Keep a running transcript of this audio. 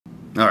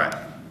All right,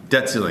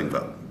 debt ceiling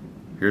vote.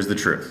 Here's the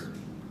truth.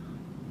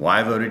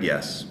 Why I voted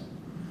yes.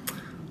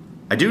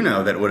 I do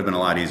know that it would have been a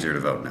lot easier to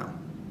vote no.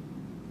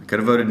 I could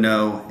have voted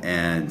no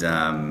and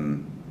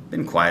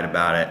been quiet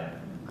about it.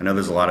 I know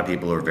there's a lot of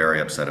people who are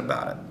very upset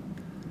about it.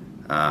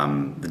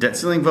 The debt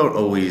ceiling vote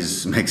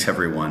always makes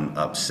everyone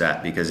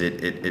upset because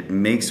it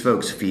makes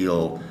folks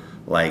feel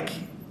like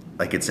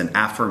it's an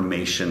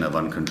affirmation of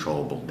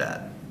uncontrollable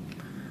debt.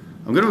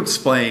 I'm going to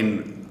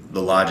explain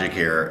the logic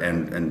here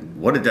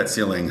and what a debt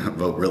ceiling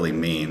vote really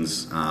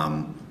means,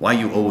 why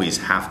you always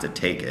have to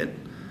take it,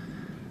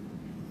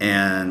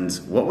 and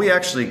what we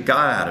actually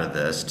got out of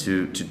this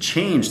to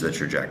change the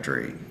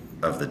trajectory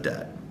of the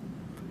debt.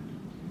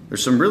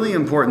 There's some really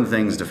important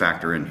things to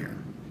factor in here.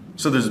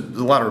 So there's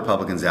a lot of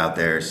Republicans out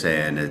there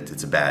saying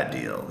it's a bad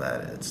deal,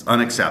 that it's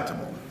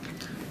unacceptable.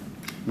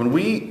 When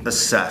we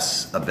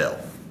assess a bill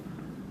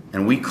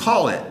and we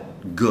call it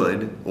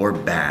good or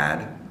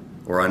bad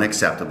or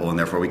unacceptable and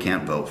therefore we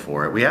can't vote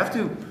for it, we have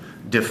to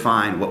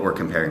define what we're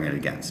comparing it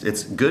against.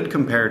 It's good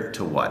compared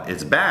to what?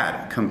 It's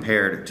bad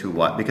compared to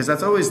what? Because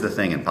that's always the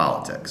thing in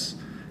politics.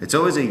 It's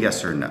always a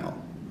yes or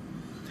no.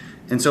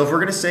 And so if we're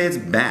going to say it's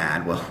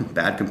bad, well,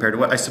 bad compared to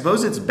what? I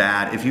suppose it's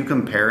bad if you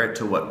compare it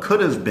to what could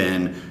have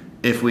been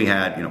if we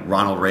had,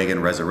 Ronald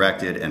Reagan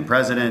resurrected and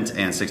president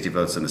and 60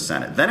 votes in the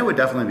Senate. Then it would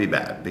definitely be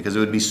bad because it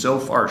would be so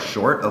far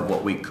short of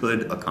what we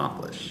could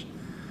accomplish.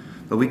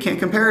 But we can't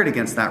compare it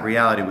against that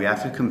reality. We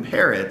have to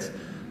compare it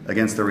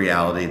against the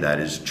reality that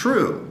is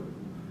true.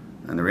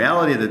 And the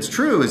reality that's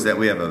true is that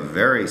we have a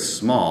very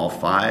small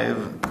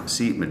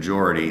 5-seat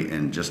majority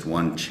in just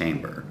one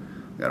chamber.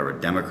 We've got a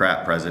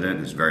Democrat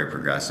president who's very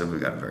progressive.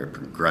 We've got a very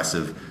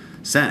progressive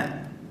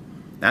Senate.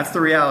 That's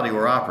the reality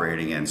we're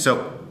operating in.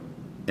 So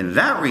in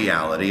that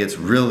reality, it's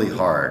really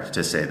hard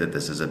to say that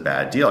this is a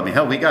bad deal. I mean,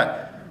 hell, we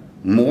got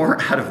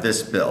more out of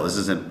this bill. This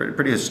is a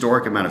pretty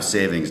historic amount of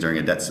savings during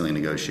a debt ceiling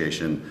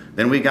negotiation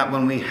than we got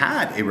when we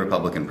had a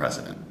Republican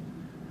president.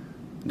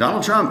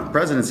 Donald Trump,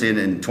 presidency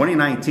in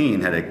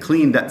 2019, had a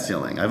clean debt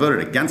ceiling. I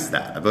voted against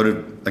that. I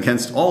voted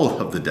against all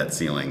of the debt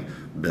ceiling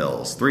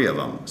bills, 3 of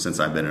them since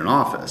I've been in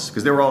office,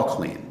 because they were all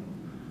clean.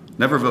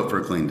 Never vote for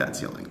a clean debt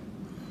ceiling.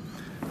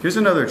 Here's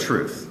another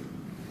truth.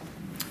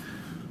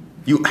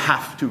 You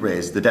have to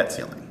raise the debt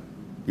ceiling.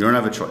 You don't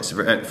have a choice.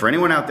 For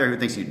anyone out there who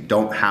thinks you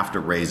don't have to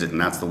raise it and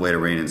that's the way to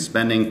rein in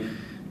spending,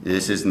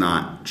 this is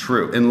not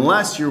true.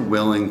 Unless you're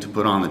willing to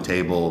put on the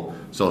table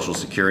Social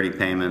Security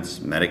payments,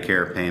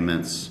 Medicare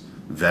payments,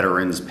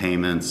 veterans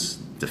payments,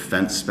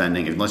 defense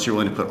spending, unless you're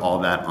willing to put all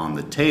that on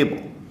the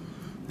table.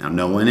 Now,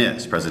 no one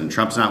is. President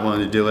Trump's not willing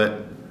to do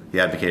it. He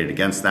advocated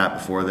against that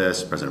before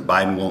this. President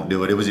Biden won't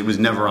do it. It was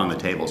never on the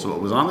table. So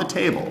what was on the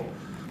table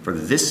for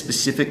this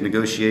specific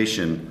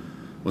negotiation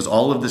was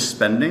all of the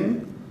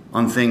spending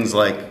on things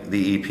like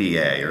the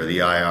EPA or the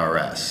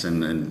IRS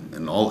and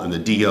the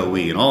DOE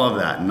and all of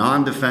that.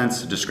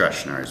 Non-defense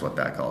discretionary is what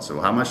that calls. So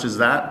how much is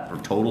that for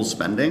total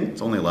spending?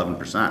 It's only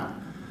 11%.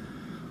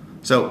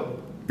 So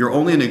you're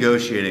only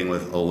negotiating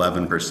with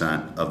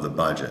 11% of the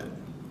budget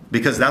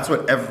because that's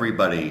what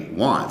everybody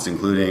wants,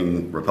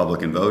 including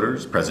Republican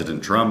voters,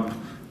 President Trump,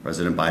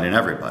 President Biden,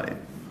 everybody.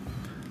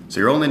 So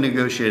you're only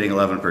negotiating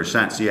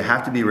 11%, so you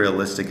have to be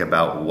realistic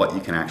about what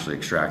you can actually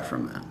extract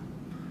from that.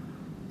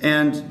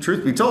 And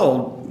truth be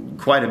told,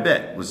 quite a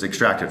bit was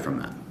extracted from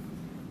that.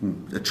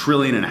 $1.5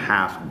 trillion,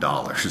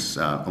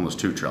 almost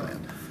 $2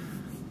 trillion.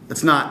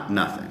 It's not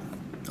nothing.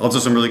 Also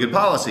some really good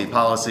policy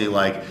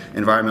like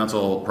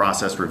environmental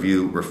process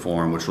review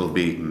reform, which will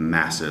be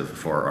massive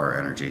for our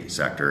energy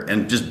sector,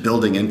 and just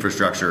building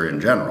infrastructure in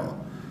general.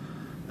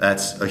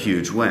 That's a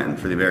huge win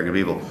for the American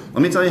people.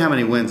 Let me tell you how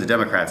many wins the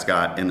Democrats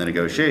got in the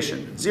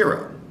negotiation.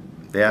 0.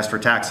 They asked for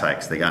tax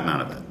hikes, they got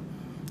none of it.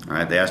 All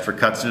right, they asked for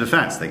cuts to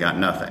defense, they got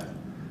nothing.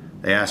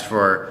 They asked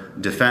for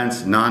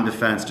defense,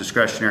 non-defense,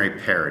 discretionary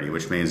parity,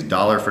 which means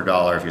dollar for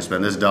dollar. If you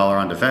spend this dollar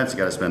on defense, you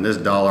got to spend this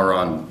dollar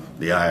on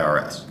the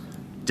IRS.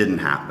 Didn't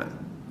happen.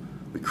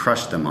 We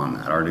crushed them on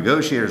that. Our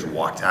negotiators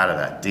walked out of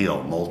that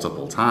deal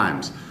multiple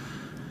times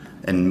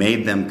and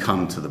made them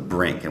come to the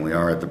brink, and we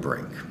are at the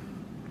brink.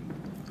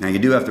 Now, you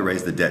do have to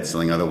raise the debt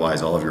ceiling,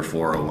 otherwise all of your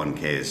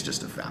 401ks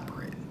just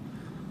evaporate.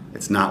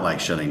 It's not like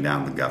shutting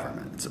down the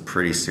government. It's a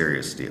pretty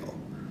serious deal.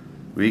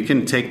 We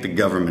can take the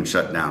government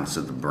shutdowns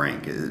to the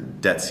brink.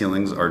 Debt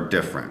ceilings are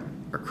different.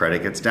 Our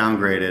credit gets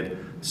downgraded,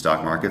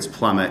 stock markets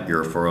plummet,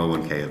 your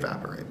 401k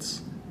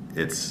evaporates.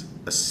 It's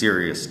a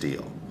serious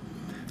deal.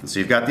 And so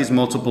you've got these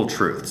multiple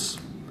truths.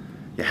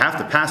 You have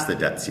to pass the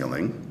debt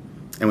ceiling,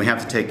 and we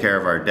have to take care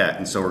of our debt.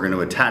 And so we're going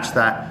to attach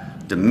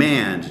that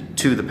demand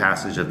to the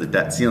passage of the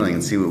debt ceiling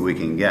and see what we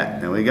can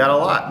get. And we got a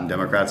lot, and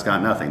Democrats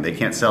got nothing. They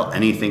can't sell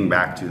anything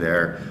back to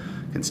their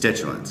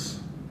constituents.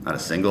 Not a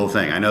single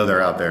thing. I know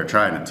they're out there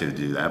trying to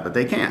do that, but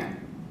they can't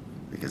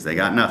because they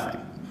got nothing.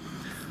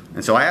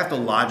 And so I have to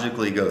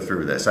logically go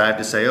through this. I have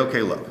to say,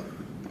 okay, look,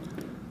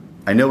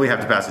 I know we have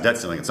to pass a debt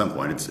ceiling at some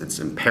point. It's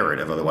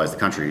imperative, otherwise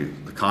the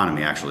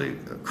economy actually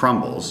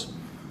crumbles.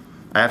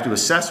 I have to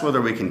assess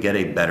whether we can get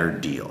a better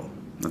deal.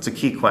 That's a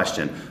key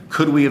question.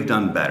 Could we have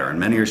done better? And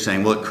many are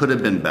saying, well, it could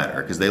have been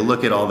better, because they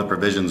look at all the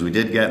provisions we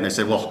did get and they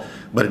say, well,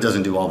 but it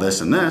doesn't do all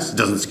this and this. It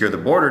doesn't secure the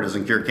border, it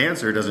doesn't cure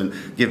cancer, it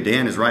doesn't give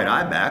Dan his right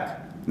eye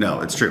back.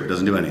 No, it's true, it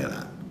doesn't do any of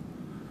that.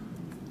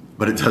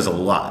 But it does a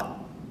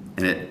lot.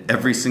 And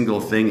every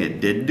single thing it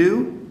did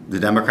do, the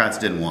Democrats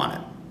didn't want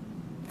it.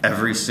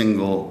 Every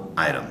single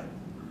item.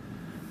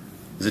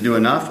 Does it do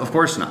enough? Of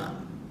course not.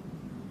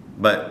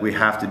 But we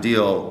have to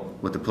deal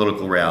with the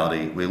political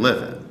reality we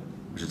live in,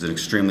 which is an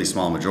extremely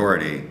small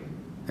majority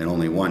in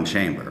only one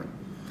chamber.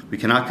 We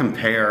cannot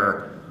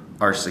compare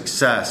our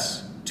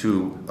success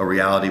to a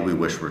reality we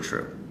wish were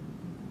true.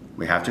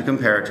 We have to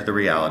compare it to the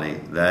reality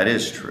that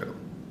is true.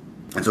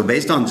 And so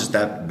based on just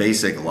that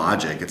basic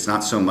logic, it's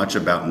not so much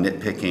about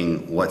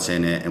nitpicking what's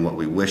in it and what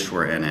we wish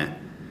were in it.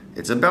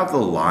 It's about the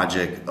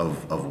logic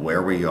of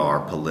where we are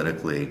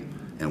politically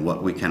and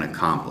what we can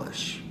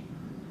accomplish.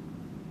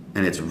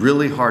 And it's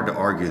really hard to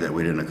argue that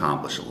we didn't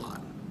accomplish a lot.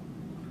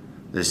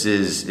 This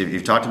is, if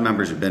you've talked to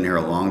members who've been here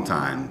a long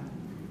time,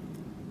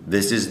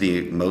 this is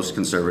the most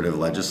conservative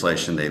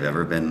legislation they've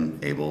ever been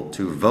able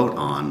to vote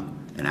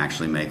on and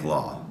actually make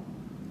law.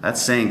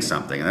 That's saying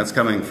something, and that's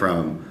coming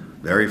from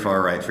very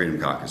far-right Freedom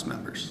Caucus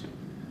members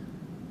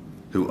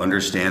who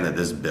understand that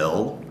this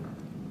bill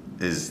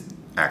is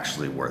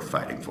actually worth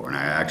fighting for and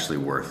actually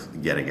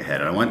worth getting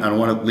ahead. And I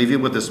want to leave you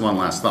with this one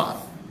last thought.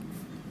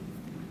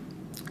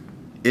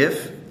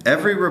 If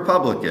every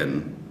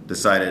Republican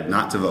decided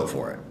not to vote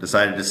for it,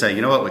 decided to say,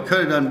 you know what, we could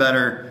have done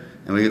better,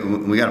 and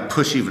we got to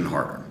push even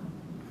harder.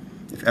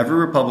 If every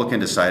Republican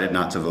decided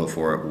not to vote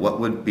for it, what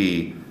would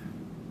be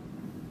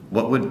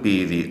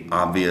the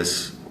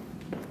obvious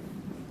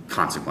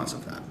consequence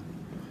of that?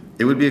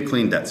 It would be a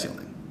clean debt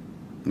ceiling.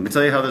 Let me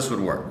tell you how this would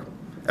work.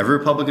 Every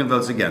Republican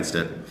votes against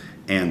it,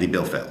 and the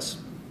bill fails.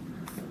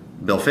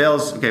 Bill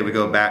fails, okay, we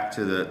go back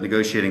to the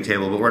negotiating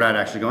table, but we're not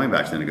actually going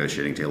back to the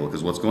negotiating table,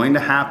 because what's going to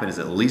happen is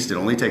at least it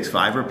only takes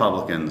 5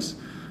 Republicans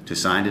to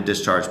sign a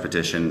discharge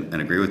petition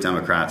and agree with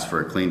Democrats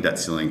for a clean debt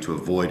ceiling to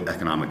avoid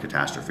economic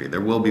catastrophe.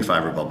 There will be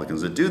 5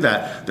 Republicans that do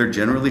that. They're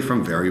generally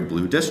from very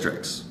blue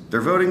districts.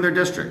 They're voting their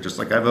district, just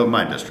like I vote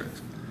my district.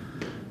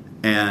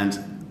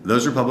 And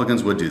those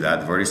Republicans would do that.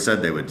 They've already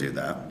said they would do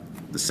that.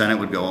 The Senate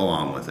would go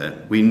along with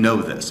it. We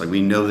know this.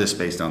 We know this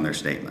based on their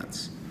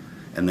statements.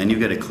 And then you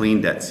get a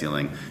clean debt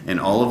ceiling, and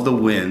all of the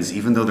wins,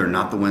 even though they're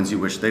not the wins you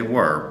wish they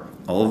were,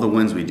 all of the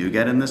wins we do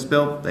get in this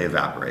bill, they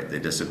evaporate, they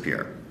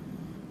disappear.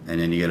 And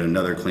then you get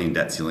another clean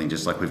debt ceiling,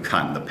 just like we've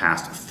gotten the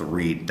past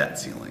 3 debt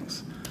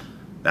ceilings.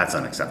 That's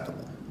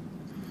unacceptable.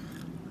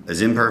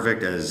 As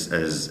imperfect as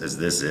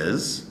this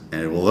is,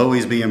 and it will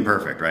always be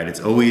imperfect, right?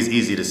 It's always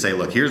easy to say,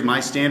 look, here's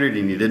my standard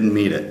and you didn't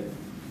meet it,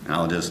 and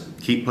I'll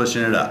just keep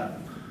pushing it up.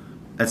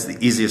 That's the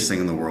easiest thing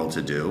in the world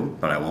to do,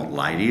 but I won't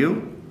lie to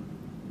you.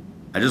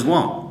 I just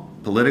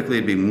won't. Politically,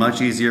 it'd be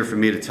much easier for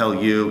me to tell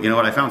you, you know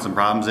what, I found some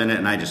problems in it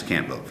and I just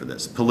can't vote for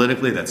this.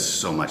 Politically, that's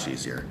so much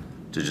easier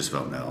to just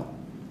vote no.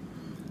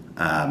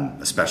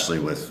 Especially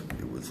with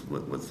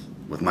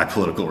my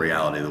political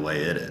reality the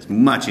way it is.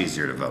 Much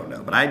easier to vote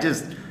no. But I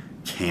just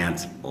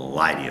can't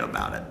lie to you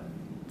about it.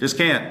 Just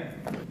can't.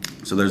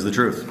 So there's the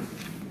truth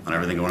on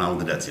everything going on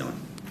with the debt ceiling.